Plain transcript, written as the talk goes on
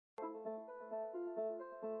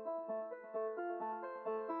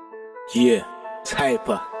Yeah,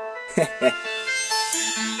 typer. What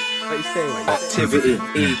you saying? Activity,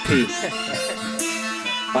 EP.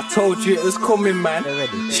 I told you it was coming, man.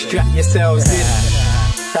 Strap yourselves in.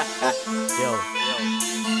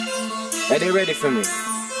 Are they ready for me?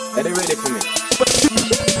 Are they ready for me?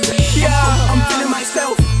 Yeah, I'm feeling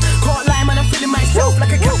myself. Can't lie, man, I'm feeling myself.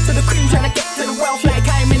 Like a cat to the cream, trying to get to the wealth. Like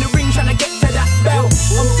I'm in the ring, trying to get to that belt.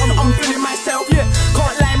 I'm feeling myself. Yeah,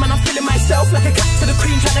 can't lie, man, I'm feeling myself. Like a cat to the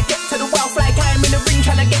cream, trying to get to the wealth. Like I'm in the ring,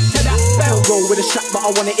 trying to get to that belt. Roll with a strap, but I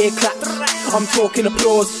wanna ear clap. I'm talking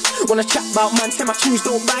applause. Wanna chat about man, say my tunes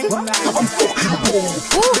don't bang. I'm fucking bored.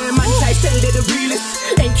 Their man try say they're the realest,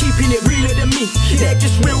 ain't keeping it realer than me. They're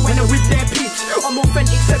just real when they're with their peeps. I'm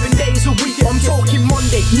authentic 7 days a week. I'm talking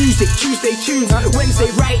Monday music, Tuesday tunes,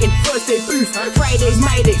 Wednesday writing, Thursday booth, Friday's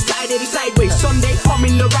my day, Saturday sideways, Sunday I'm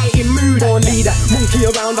in the writing mood. Born leader, monkey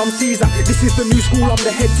around, I'm Caesar. This is the new school, I'm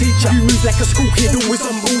the head teacher. You move like a school kid, always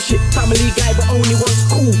on bullshit. Family guy, but only one's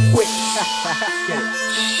cool. Quick.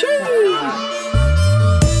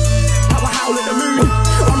 Howl at the moon.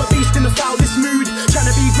 I'm a beast in the foulest mood. Trying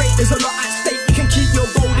to be great, there's a lot at stake. You can keep your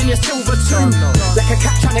gold in your silver too. Like a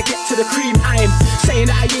cat trying to get to the cream. I'm saying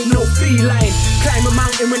that I ain't no feline. Climb a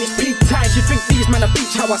mountain when it's peak times. You think these men are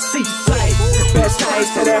beach, how I see fly. Best size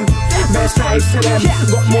to them, best size to them.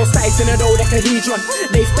 Got more size than a dodecahedron.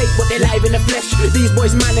 They fake but they live in the flesh. These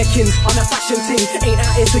boys mannequins on a fashion thing. Ain't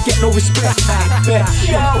out here to get no respect.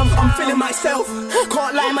 Yo, I'm feeling myself.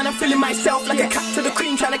 Can't lie, man, I'm feeling myself. Like a cat to the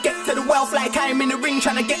cream, trying to get to the wealth. Like I'm in the ring,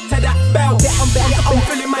 trying to get to that belt. I'm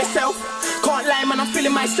feeling myself. Can't lie, man, I'm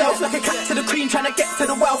feeling myself. Like a cat to the cream, trying to get to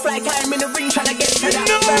the wealth. Like I'm in the ring, trying to get to that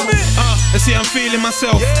belt. Let's see, I'm feeling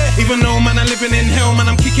myself. Even though, man, I'm living in hell, man,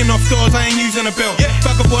 I'm kicking off doors, I ain't using a belt.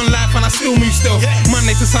 Vagabond life, and I still move stealth.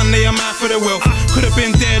 Monday to Sunday, I'm out for the wealth. Could have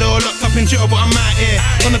been dead or locked up in jail, but I'm out here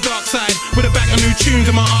on the dark side with a bag of new tunes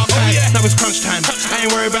in my archive. Now it's crunch time, I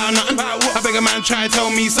ain't worried about nothing. I beg a man, try to tell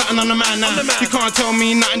me something, I'm the man now. You can't tell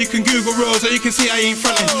me nothing, you can Google Rawz, so you can see I ain't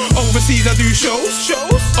fronting. Overseas, I do shows.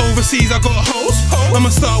 Overseas, I got hoes. When I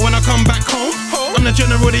start, when I come back home, I'm the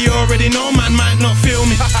general that you already know. Man might not feel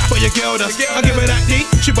me, but your girl does. I give her that D,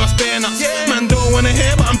 she bust bare nuts. Man don't wanna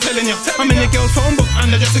hear, but I'm telling you, I'm in your girl's phone book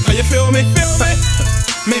under Jessica, you feel me?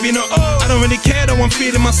 Maybe not, I don't really care though, I'm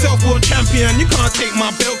feeling myself, world champion. You can't take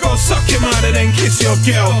my belt, go suck your mother then kiss your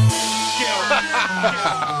girl.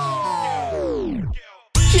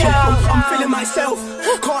 Yeah, I'm feeling myself.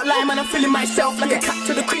 Can't lie, man, I'm feeling myself. Like a cat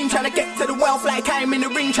to the cream, trying to get to the wealth. Like I'm in the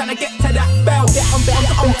ring, trying to get to that belt.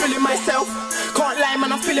 I'm feeling myself. Can't lie,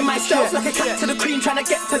 man, I'm feeling myself. Like a cat to the cream, trying to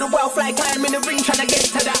get to the wealth. Like I'm in the ring, trying to get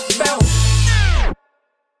to that belt.